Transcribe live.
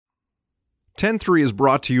10-3 is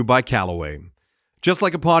brought to you by Callaway. Just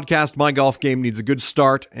like a podcast, my golf game needs a good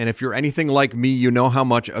start, and if you're anything like me, you know how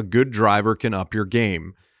much a good driver can up your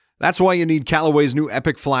game. That's why you need Callaway's new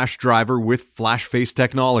Epic Flash driver with Flash Face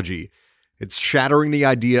technology. It's shattering the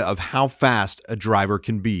idea of how fast a driver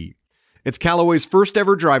can be. It's Callaway's first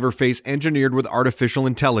ever driver face engineered with artificial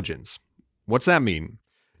intelligence. What's that mean?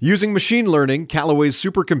 Using machine learning, Callaway's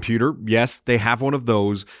supercomputer, yes, they have one of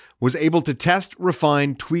those, was able to test,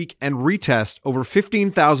 refine, tweak, and retest over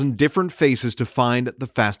 15,000 different faces to find the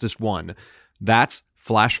fastest one. That's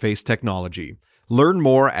Flash Face technology. Learn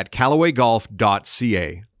more at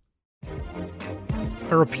CallawayGolf.ca.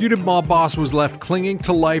 A reputed mob boss was left clinging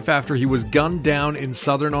to life after he was gunned down in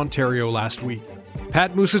southern Ontario last week.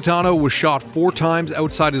 Pat Musitano was shot 4 times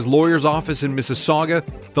outside his lawyer's office in Mississauga,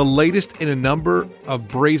 the latest in a number of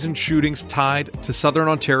brazen shootings tied to southern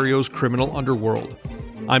Ontario's criminal underworld.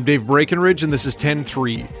 I'm Dave Breckenridge, and this is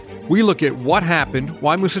 10-3. We look at what happened,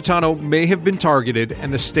 why Musitano may have been targeted,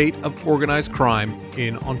 and the state of organized crime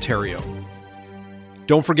in Ontario.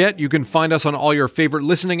 Don't forget, you can find us on all your favorite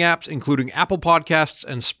listening apps, including Apple Podcasts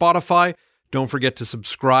and Spotify. Don't forget to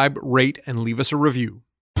subscribe, rate, and leave us a review.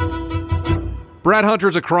 Brad Hunter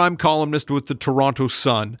is a crime columnist with the Toronto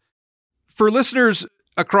Sun. For listeners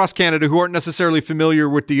across Canada who aren't necessarily familiar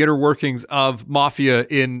with the inner workings of mafia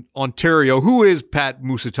in Ontario, who is Pat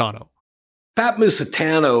Musitano? Pat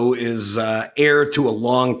Musitano is heir to a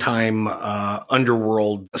long-time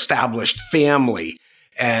underworld established family.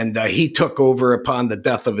 And he took over upon the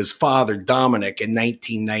death of his father, Dominic, in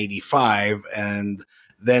 1995, and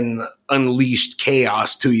then unleashed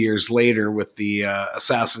chaos 2 years later with the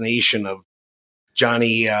assassination of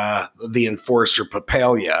Johnny, the Enforcer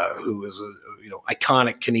Papalia, who was a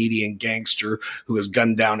iconic Canadian gangster who was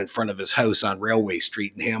gunned down in front of his house on Railway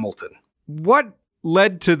Street in Hamilton. What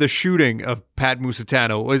led to the shooting of Pat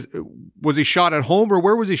Musitano? Was he shot at home, or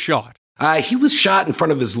where was he shot? He was shot in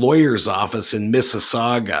front of his lawyer's office in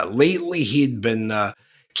Mississauga. Lately, he'd been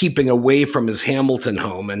keeping away from his Hamilton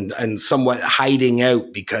home and somewhat hiding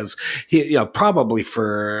out because he, probably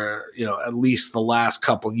for, at least the last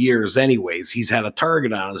couple years anyways, he's had a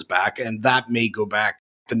target on his back, and that may go back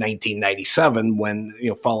to 1997 when,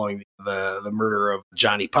 following the murder of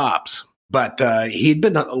Johnny Pops. But he'd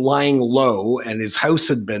been lying low, and his house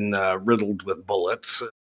had been riddled with bullets.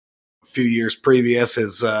 A few years previous,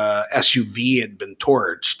 his SUV had been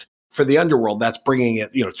torched. For the underworld, that's bringing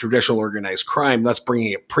it, traditional organized crime, that's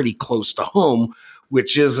bringing it pretty close to home,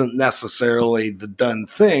 which isn't necessarily the done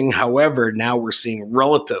thing. However, now we're seeing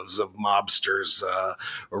relatives of mobsters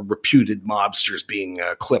or reputed mobsters being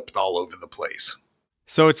clipped all over the place.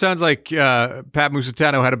 So it sounds like Pat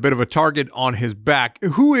Musitano had a bit of a target on his back.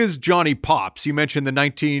 Who is Johnny Pops? You mentioned the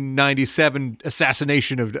 1997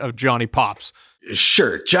 assassination of Johnny Pops.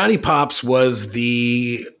 Sure. Johnny Pops was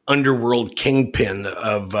the underworld kingpin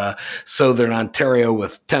of southern Ontario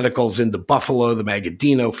with tentacles into Buffalo, the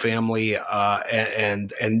Magadino family,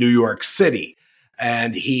 and New York City.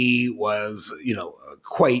 And he was,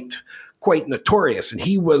 quite notorious. And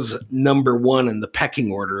he was number one in the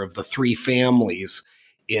pecking order of the 3 families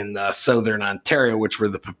in southern Ontario, which were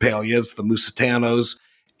the Papalias, the Musitanos,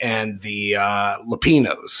 and the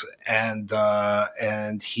Lupinos,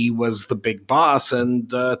 and he was the big boss. And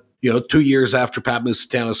 2 years after Pat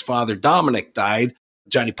Musitano's father Dominic died,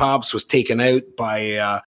 Johnny Pops was taken out by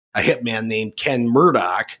a hitman named Ken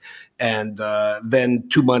Murdoch, and then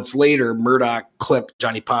 2 months later, Murdoch clipped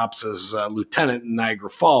Johnny Pops's lieutenant in Niagara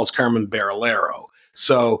Falls, Carmen Barillero.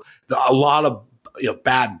 So a lot of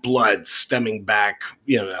bad blood stemming back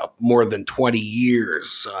more than 20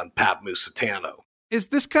 years on Pat Musitano. Is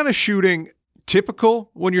this kind of shooting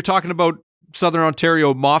typical when you're talking about Southern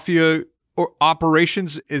Ontario mafia or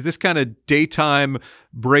operations? Is this kind of daytime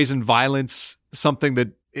brazen violence something that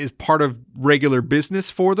is part of regular business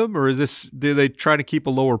for them, or do they try to keep a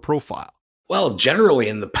lower profile? Well, generally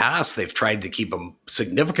in the past, they've tried to keep a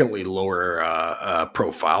significantly lower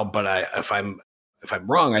profile. But if I'm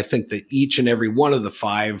wrong, I think that each and every one of the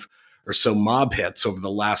 5 or so mob hits over the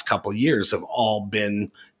last couple of years have all been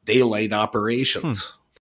daylight operations.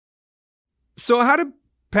 So how did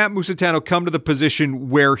Pat Musitano come to the position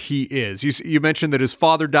where he is? You mentioned that his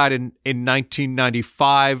father died in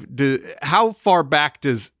 1995. How far back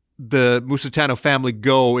does the Musitano family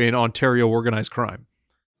go in Ontario organized crime?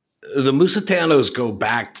 The Musitanos go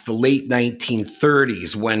back to the late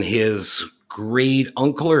 1930s when his great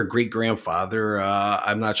uncle or great grandfather,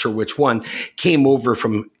 I'm not sure which one, came over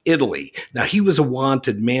from Italy. Now, he was a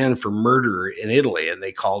wanted man for murder in Italy, and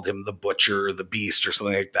they called him the Butcher or the Beast or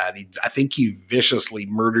something like that. I think he viciously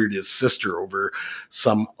murdered his sister over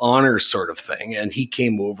some honor sort of thing. And he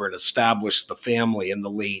came over and established the family in the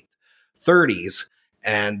late 30s.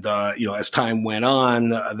 And, as time went on,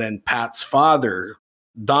 then Pat's father,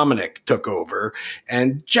 Dominic, took over,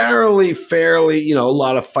 and generally fairly, a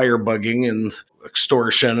lot of firebugging and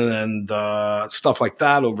extortion and stuff like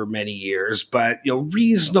that over many years, but,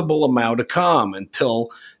 reasonable amount of calm until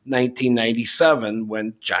 1997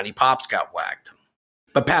 when Johnny Pops got whacked.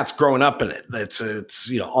 But Pat's grown up in it.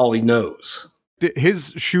 It's all he knows.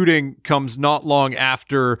 His shooting comes not long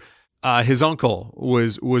after his uncle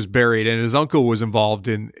was buried, and his uncle was involved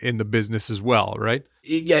in the business as well, right?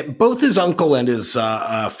 Yeah, both his uncle and his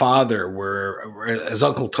father were, his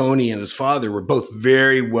Uncle Tony and his father were both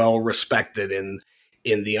very well respected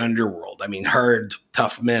in the underworld. I mean, hard,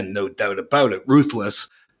 tough men, no doubt about it, ruthless,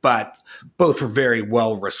 but both were very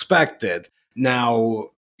well respected. Now,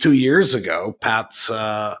 2 years ago, Pat's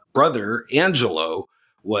brother, Angelo,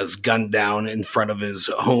 was gunned down in front of his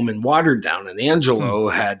home in Waterdown, and Angelo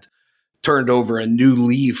had turned over a new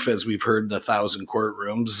leaf, as we've heard in 1,000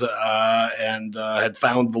 courtrooms, and had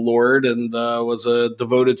found the Lord and was a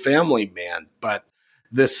devoted family man. But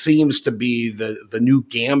this seems to be the new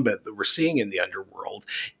gambit that we're seeing in the underworld,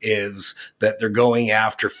 is that they're going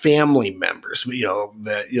after family members,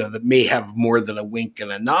 that may have more than a wink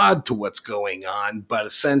and a nod to what's going on, but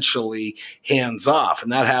essentially hands off.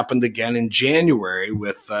 And that happened again in January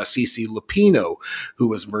with CeCe Lupino, who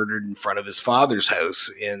was murdered in front of his father's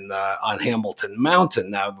house on Hamilton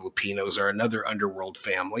Mountain. Now the Lupinos are another underworld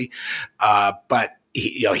family, but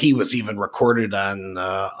he was even recorded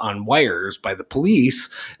on wires by the police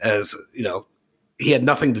as, he had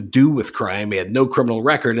nothing to do with crime. He had no criminal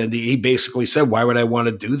record. And he basically said, why would I want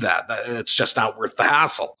to do that? It's just not worth the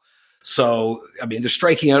hassle. So, I mean, they're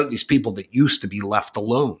striking out at these people that used to be left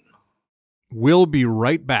alone. We'll be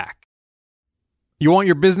right back. You want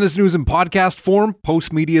your business news in podcast form?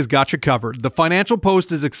 Post Media's got you covered. The Financial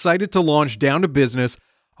Post is excited to launch Down to Business,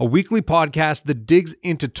 a weekly podcast that digs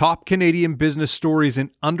into top Canadian business stories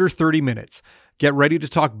in under 30 minutes. Get ready to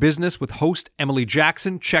talk business with host Emily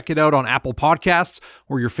Jackson. Check it out on Apple Podcasts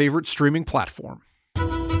or your favorite streaming platform.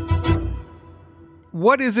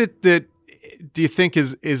 What is it that do you think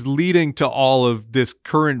is leading to all of this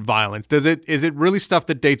current violence? Is it really stuff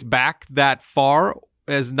that dates back that far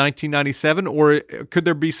as 1997, or could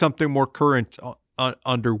there be something more current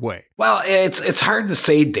underway? Well, it's hard to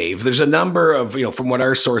say, Dave. There's a number of, from what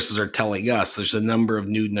our sources are telling us, there's a number of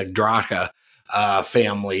new Nagraka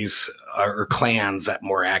families or clans, that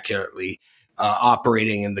more accurately,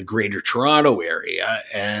 operating in the Greater Toronto area.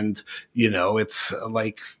 And, it's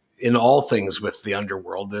like in all things with the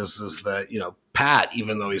underworld is that, Pat,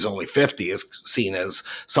 even though he's only 50, is seen as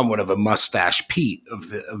somewhat of a mustache Pete of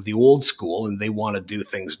the old school, and they want to do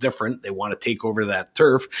things different. They want to take over that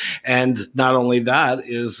turf. And not only that,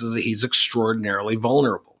 is he's extraordinarily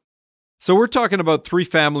vulnerable. So we're talking about three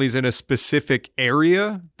families in a specific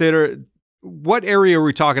area what area are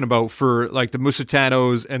we talking about for like the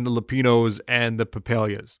Musitanos and the Lupinos and the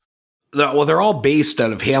Papelias? Well, they're all based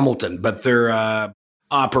out of Hamilton, but their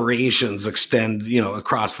operations extend,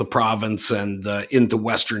 across the province and into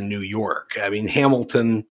Western New York. I mean,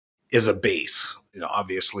 Hamilton is a base.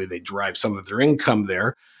 Obviously they derive some of their income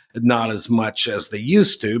there, not as much as they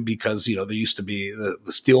used to, because, there used to be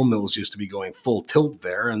the steel mills used to be going full tilt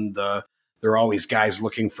there. And, there are always guys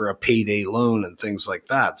looking for a payday loan and things like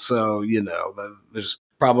that. So, there's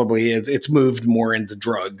probably, it's moved more into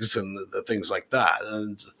drugs and the things like that.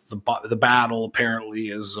 And the battle apparently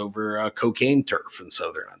is over cocaine turf in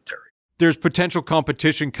Southern Ontario. There's potential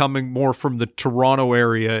competition coming more from the Toronto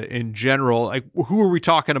area in general. Like, who are we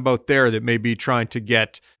talking about there that may be trying to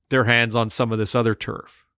get their hands on some of this other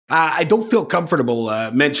turf? I don't feel comfortable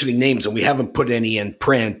mentioning names, and we haven't put any in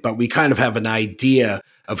print, but we kind of have an idea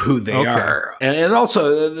of who they are. And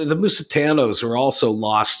also, the Musitanos are also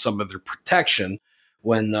lost some of their protection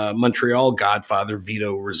when Montreal godfather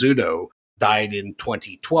Vito Rizzuto died in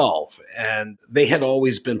 2012. And they had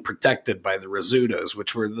always been protected by the Rizzutos,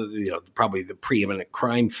 which were probably the preeminent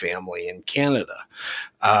crime family in Canada.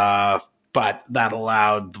 But that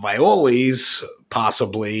allowed the Violis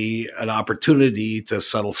possibly an opportunity to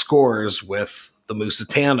settle scores with the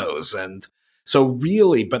Musitanos. And so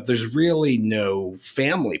really, but there's really no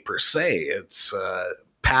family per se. It's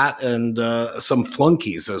Pat and some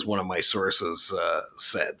flunkies, as one of my sources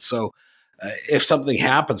said. So if something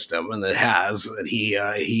happens to him, and it has, and he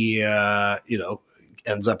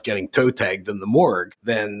ends up getting toe tagged in the morgue,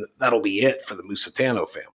 then that'll be it for the Musitano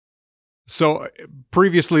family. So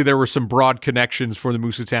previously there were some broad connections for the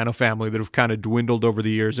Musitano family that have kind of dwindled over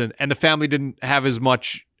the years, and the family didn't have as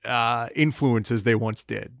much influence as they once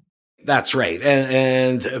did. That's right.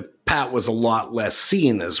 And Pat was a lot less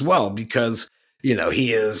seen as well because,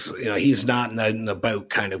 he's not an about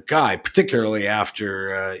kind of guy, particularly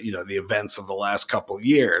after, the events of the last couple of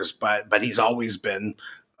years. But he's always been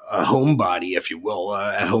a homebody, if you will,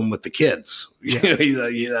 at home with the kids. Yeah.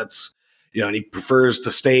 And he prefers to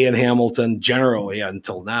stay in Hamilton generally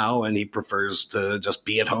until now, and he prefers to just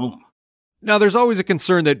be at home. Now, there's always a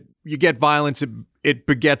concern that you get violence, it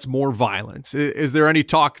begets more violence. Is there any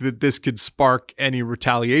talk that this could spark any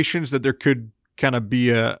retaliations, that there could kind of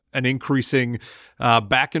be an increasing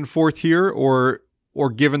back and forth here, or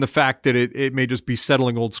given the fact that it may just be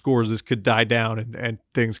settling old scores, this could die down and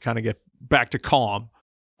things kind of get back to calm?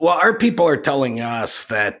 Well, our people are telling us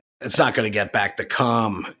that it's not going to get back to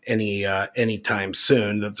calm anytime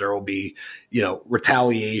soon, that there will be,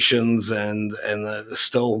 retaliations and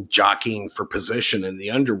still jockeying for position in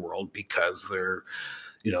the underworld because they're,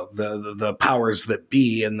 the powers that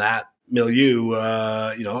be in that milieu,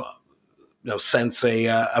 sense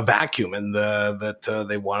a vacuum and that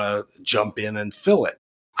they want to jump in and fill it.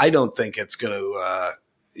 I don't think it's going to,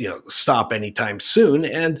 stop anytime soon.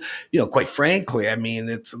 And, quite frankly, I mean,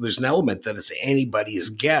 there's an element that it's anybody's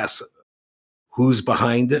guess who's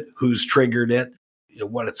behind it, who's triggered it,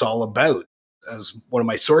 what it's all about. As one of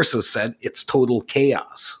my sources said, it's total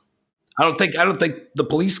chaos. I don't think the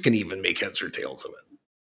police can even make heads or tails of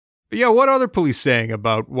it. Yeah, what are other police saying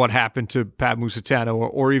about what happened to Pat Musitano,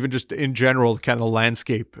 or even just in general, kind of the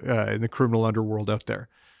landscape in the criminal underworld out there?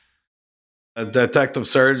 Detective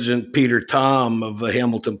Sergeant Peter Tom of the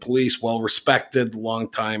Hamilton Police, well-respected,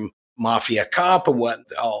 longtime mafia cop, and what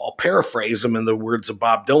I'll paraphrase him in the words of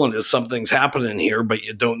Bob Dylan is, something's happening here, but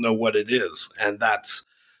you don't know what it is. And that's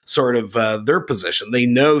sort of their position. They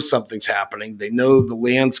know something's happening. They know the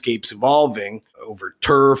landscape's evolving over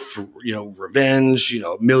turf, revenge,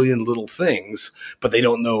 a million little things, but they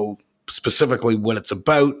don't know specifically what it's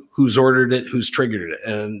about, who's ordered it, who's triggered it.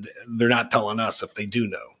 And they're not telling us if they do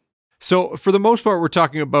know. So for the most part, we're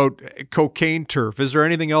talking about cocaine turf. Is there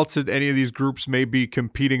anything else that any of these groups may be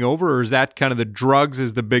competing over, or is that kind of the drugs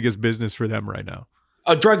is the biggest business for them right now?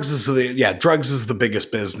 Drugs is the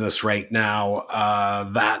biggest business right now.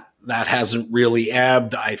 That hasn't really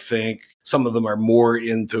ebbed. I think some of them are more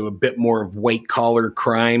into a bit more of white collar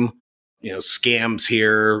crime, scams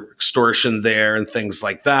here, extortion there, and things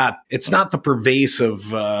like that. It's not the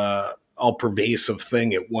all pervasive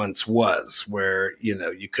thing it once was, where,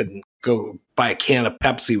 you couldn't go buy a can of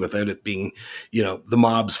Pepsi without it being, the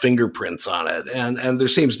mob's fingerprints on it. And there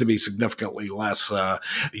seems to be significantly less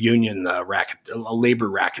union labor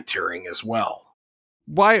racketeering as well.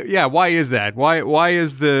 Why is that? Why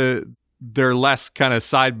is there less kind of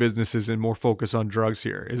side businesses and more focus on drugs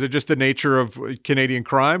here? Is it just the nature of Canadian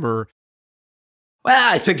crime, or?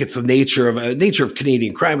 Well, I think it's the nature of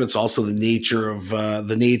Canadian crime. But it's also the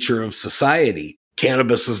nature of society.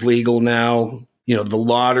 Cannabis is legal now. The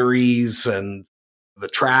lotteries and the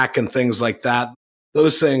track and things like that.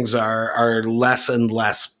 Those things are less and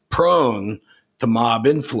less prone to mob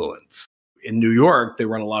influence. In New York, they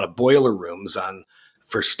run a lot of boiler rooms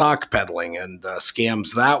for stock peddling and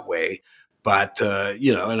scams that way. But,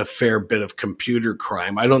 and a fair bit of computer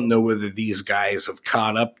crime. I don't know whether these guys have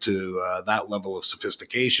caught up to that level of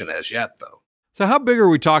sophistication as yet, though. So how big are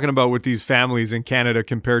we talking about with these families in Canada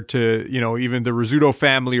compared to, even the Rizzuto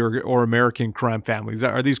family or American crime families?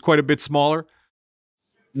 Are these quite a bit smaller?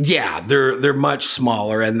 Yeah, they're much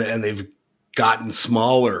smaller, and they've gotten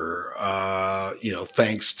smaller,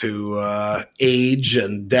 thanks to age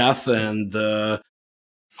and death and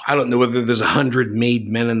I don't know whether there's 100 made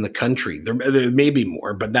men in the country. There may be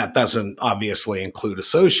more, but that doesn't obviously include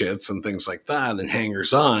associates and things like that and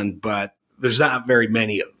hangers on, but there's not very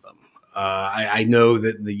many of them. I know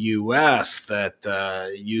that in the U.S.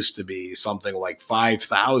 that used to be something like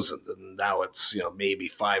 5,000, and now it's maybe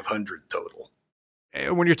 500 total.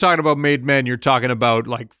 When you're talking about made men, you're talking about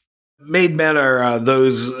like made men are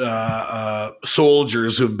those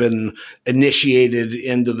soldiers who've been initiated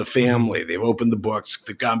into the family. They've opened the books.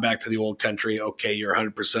 They've gone back to the old country. Okay, you're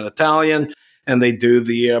 100% Italian. And they do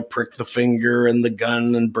the prick the finger and the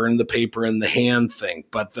gun and burn the paper in the hand thing.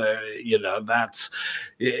 But I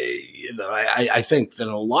think that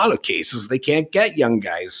in a lot of cases, they can't get young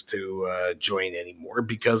guys to join anymore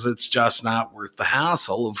because it's just not worth the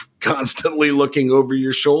hassle of constantly looking over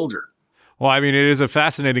your shoulder. Well, I mean, it is a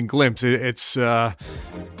fascinating glimpse. It's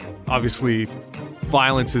obviously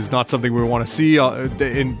violence is not something we want to see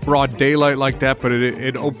in broad daylight like that, but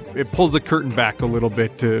it pulls the curtain back a little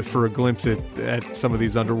bit for a glimpse at some of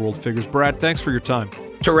these underworld figures. Brad, thanks for your time.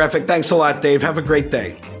 Terrific. Thanks a lot, Dave. Have a great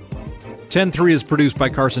day. 10-3 is produced by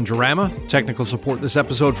Carson Jarama. Technical support this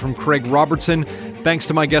episode from Craig Robertson. Thanks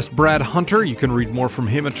to my guest Brad Hunter. You can read more from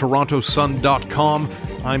him at torontosun.com.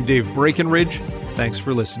 I'm Dave Breckenridge. Thanks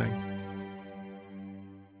for listening.